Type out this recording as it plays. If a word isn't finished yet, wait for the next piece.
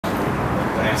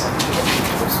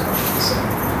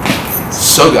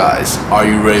So guys, are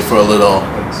you ready for a little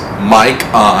mic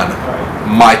on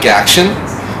mic action?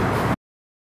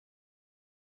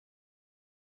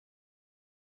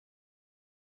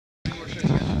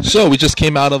 So we just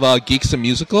came out of Geeks and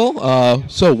Musical.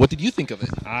 So what did you think of it?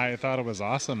 I thought it was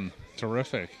awesome,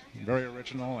 terrific, very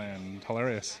original and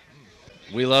hilarious.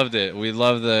 We loved it. We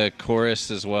loved the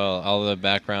chorus as well. All the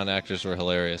background actors were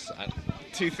hilarious.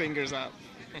 2 fingers up.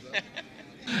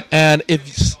 And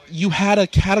if you had to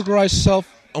categorize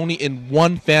yourself only in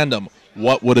one fandom,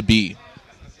 what would it be?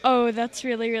 Oh, that's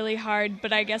really, really hard,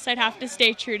 but I guess I'd have to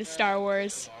stay true to Star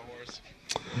Wars.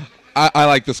 I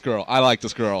like this girl. I like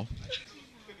this girl.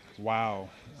 Wow.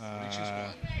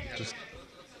 I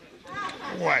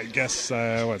guess,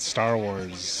 Star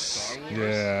Wars?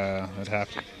 Yeah, I'd have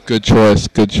to. Good choice.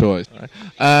 Good choice. Right.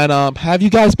 And have you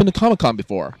guys been to Comic-Con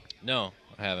before? No,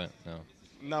 I haven't. No.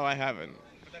 No, I haven't.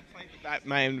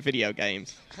 Batman video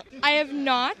games. I have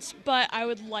not, but I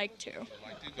would like to.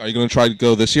 Are you going to try to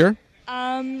go this year?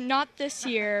 Not this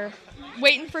year.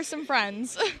 Waiting for some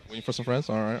friends. Waiting for some friends?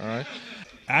 All right, all right.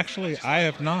 Actually, I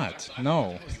have not.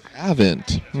 No.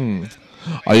 Haven't.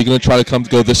 Are you going to try to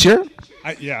go this year?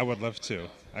 Yeah, I would love to.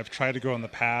 I've tried to go in the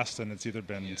past, and it's either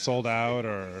been sold out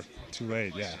or too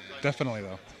late. Yeah, definitely,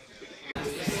 though.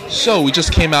 So we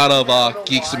just came out of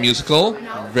Geeks and Musical.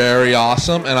 Very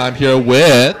awesome. And I'm here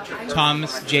with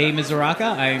Thomas J.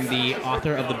 Misuraca. I'm the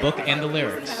author of the book and the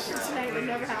lyrics.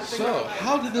 So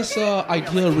how did this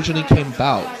idea originally came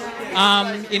about?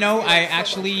 I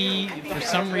actually, for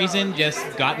some reason,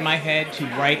 just got in my head to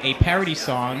write a parody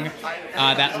song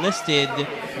that listed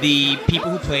the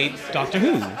people who played Doctor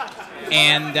Who.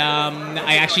 And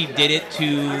I actually did it to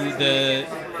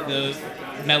the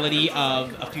melody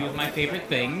of a few of my favorite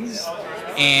things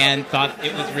and thought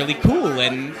it was really cool,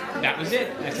 and that was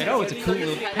it. I said, oh, it's a cool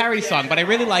little parody song, but I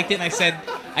really liked it, and I said,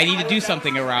 I need to do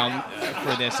something around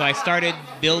for this. So I started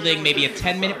building maybe a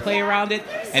 10-minute play around it,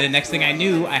 and the next thing I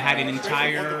knew, I had an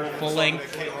entire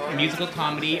full-length musical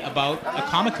comedy about a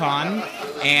Comic-Con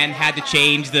and had to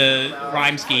change the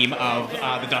rhyme scheme of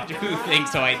the Doctor Who thing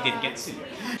so I didn't get sued.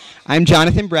 I'm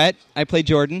Jonathan Brett. I play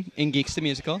Jordan in Geeks the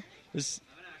Musical. It was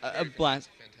a blast.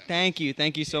 Thank you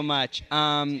so much.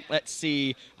 Let's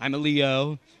see. I'm a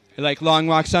Leo. I like long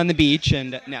walks on the beach,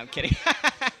 and no, I'm kidding.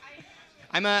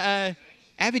 I'm a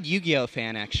avid Yu-Gi-Oh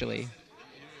fan, actually.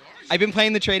 I've been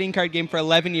playing the trading card game for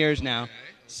 11 years now,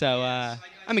 so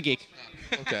I'm a geek.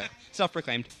 Okay.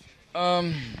 Self-proclaimed.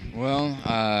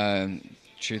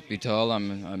 Truth be told,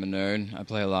 I'm a nerd. I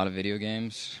play a lot of video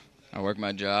games. I work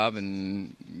my job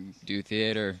and do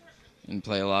theater and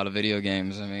play a lot of video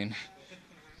games.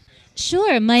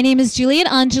 Sure. My name is Juliet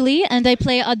Anjali, and I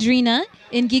play Audrina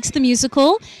in Geeks the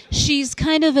Musical. She's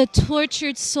kind of a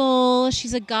tortured soul.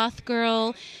 She's a goth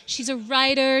girl. She's a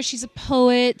writer. She's a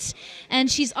poet. And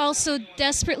she's also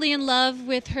desperately in love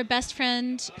with her best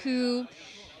friend, who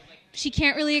she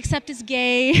can't really accept as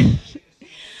gay.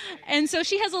 And so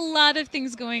she has a lot of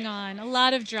things going on, a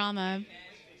lot of drama.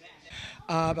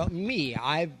 About me,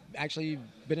 I've actually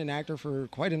been an actor for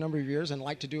quite a number of years and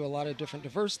like to do a lot of different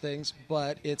diverse things,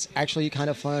 but it's actually kind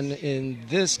of fun in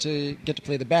this to get to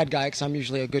play the bad guy because I'm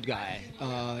usually a good guy,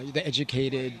 the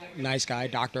educated, nice guy,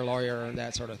 doctor, lawyer,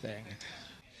 that sort of thing.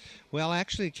 Well,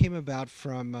 actually it came about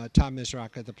from Tom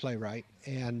Misuraca, the playwright,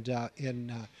 and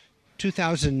in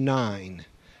 2009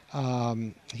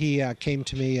 he came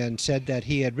to me and said that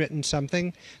he had written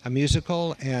something, a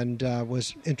musical, and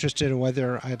was interested in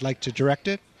whether I'd like to direct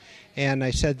it. And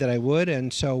I said that I would,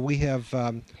 and so we have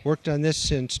worked on this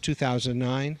since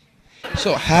 2009.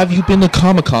 So have you been to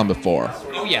Comic-Con before?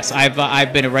 Oh, yes.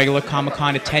 I've been a regular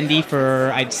Comic-Con attendee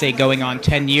for, I'd say, going on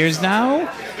 10 years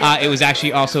now. It was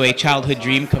actually also a childhood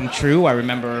dream come true. I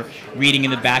remember reading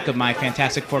in the back of my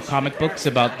Fantastic Four comic books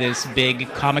about this big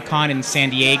Comic-Con in San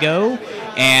Diego,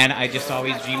 and I just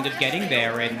always dreamed of getting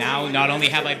there. And now not only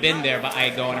have I been there, but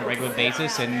I go on a regular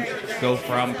basis and go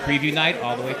from preview night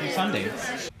all the way through Sunday.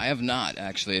 I have not,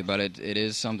 actually, but it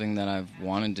is something that I've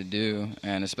wanted to do,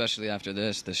 and especially after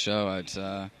the show, it's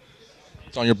on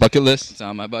your bucket list? It's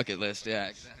on my bucket list, yeah,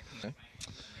 exactly. Okay.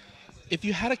 If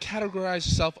you had to categorize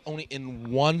yourself only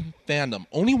in one fandom,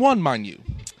 only one, mind you,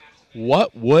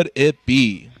 what would it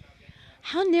be?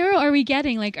 How narrow are we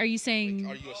getting? Like, are you saying...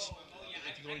 If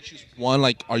you only choose one,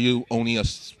 like, are you only a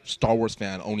Star Wars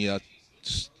fan, only a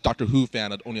Doctor Who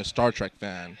fan, only a Star Trek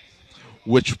fan?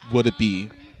 Which would it be?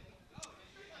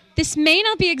 This may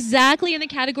not be exactly in the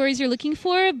categories you're looking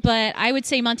for, but I would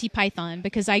say Monty Python,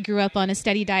 because I grew up on a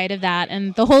steady diet of that,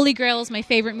 and The Holy Grail is my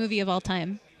favorite movie of all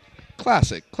time.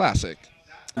 Classic.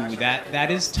 Ooh,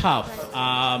 that is tough.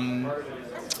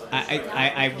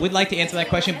 I would like to answer that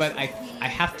question, but I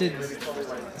have to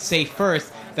say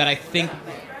first that I think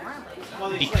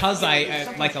because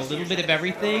I like a little bit of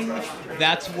everything,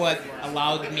 that's what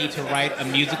allowed me to write a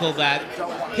musical that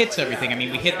hits everything. I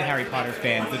mean, we hit the Harry Potter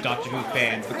fans, the Doctor Who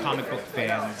fans, the comic book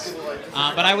fans.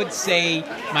 But I would say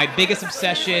my biggest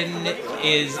obsession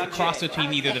is a cross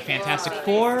between either the Fantastic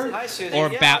Four or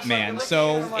Batman.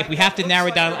 So if we have to narrow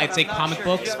it down, I'd say comic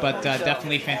books, but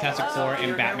definitely Fantastic Four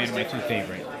and Batman are my two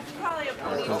favorite.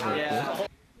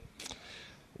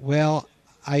 Well,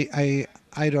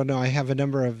 I don't know. I have a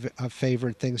number of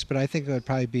favorite things, but I think it would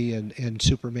probably be in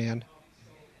Superman.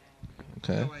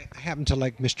 Okay. So I happen to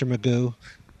like Mr. Magoo.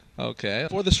 Okay.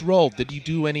 For this role, did you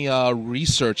do any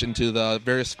research into the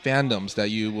various fandoms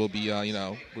that you will be,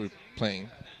 playing?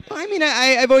 Well, I mean,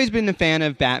 I've always been a fan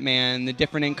of Batman, the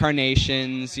different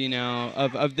incarnations,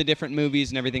 of the different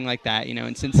movies and everything like that,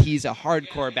 And since he's a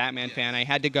hardcore Batman fan, I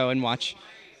had to go and watch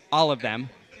all of them.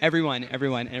 Everyone.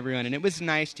 And it was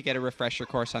nice to get a refresher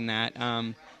course on that.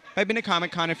 I've been to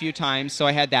Comic-Con a few times, so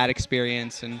I had that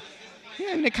experience. And,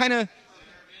 yeah, I mean, it kind of...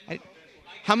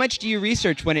 How much do you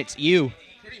research when it's you?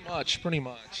 Pretty much.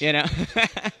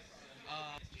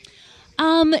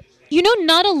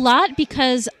 Not a lot,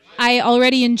 because I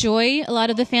already enjoy a lot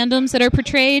of the fandoms that are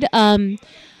portrayed.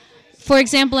 For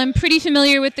example, I'm pretty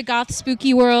familiar with the goth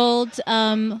spooky world.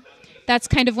 That's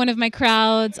kind of one of my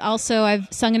crowds. Also, I've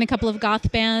sung in a couple of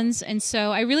goth bands, and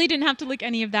so I really didn't have to look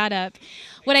any of that up.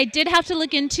 What I did have to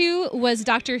look into was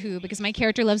Doctor Who, because my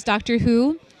character loves Doctor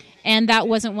Who, and that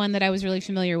wasn't one that I was really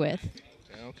familiar with.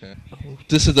 Okay.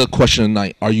 This is the question of the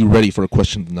night. Are you ready for a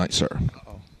question of the night, sir?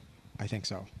 Uh-oh. I think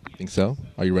so. Think so?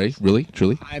 Are you ready? Really?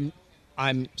 Truly?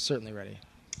 I'm certainly ready.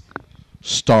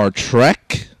 Star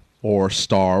Trek or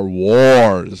Star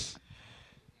Wars?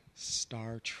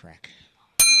 Star Trek.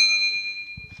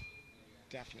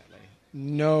 Definitely.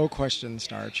 No question,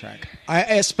 Star Trek.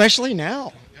 Especially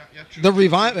now. The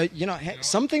revive,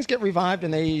 some things get revived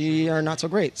and they are not so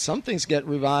great. Some things get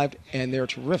revived and they're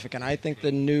terrific. And I think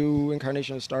the new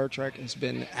incarnation of Star Trek has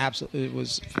been it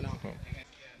was phenomenal.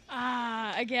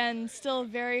 Again, still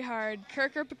very hard.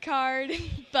 Kirk or Picard,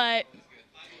 but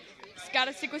it's got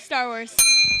to stick with Star Wars.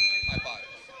 High five.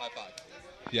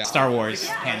 Yeah. Star Wars,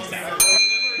 hands down.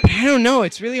 I don't know.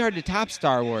 It's really hard to top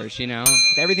Star Wars,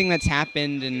 with everything that's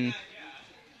happened and,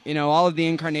 all of the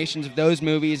incarnations of those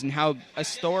movies and how a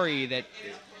story that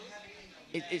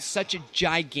it's such a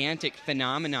gigantic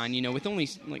phenomenon, with only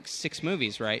like 6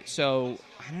 movies, right? So,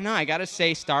 I don't know. I got to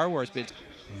say Star Wars, but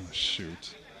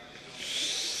Shoot.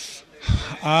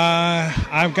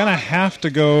 I'm going to have to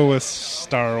go with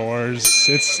Star Wars.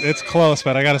 It's close,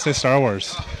 but I got to say Star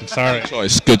Wars. I'm sorry.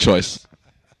 Good choice.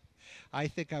 I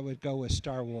think I would go with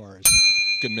Star Wars.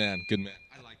 Good man. I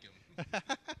like him.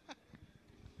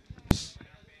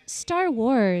 Star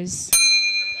Wars.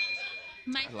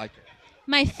 I like it.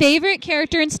 My favorite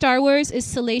character in Star Wars is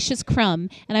Salacious Crumb,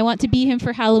 and I want to be him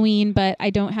for Halloween, but I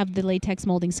don't have the latex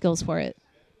molding skills for it.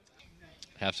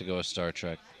 Have to go with Star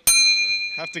Trek.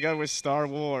 Have to go with Star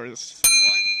Wars.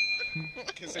 What?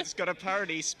 Because it's got a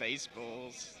parody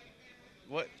Spaceballs.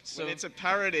 What? So when it's a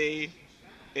parody,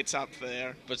 it's up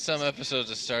there. But some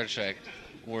episodes of Star Trek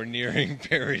were nearing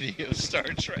parody of Star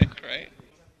Trek, right?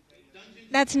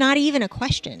 That's not even a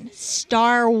question.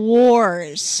 Star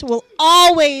Wars will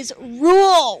always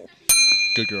rule.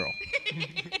 Good girl.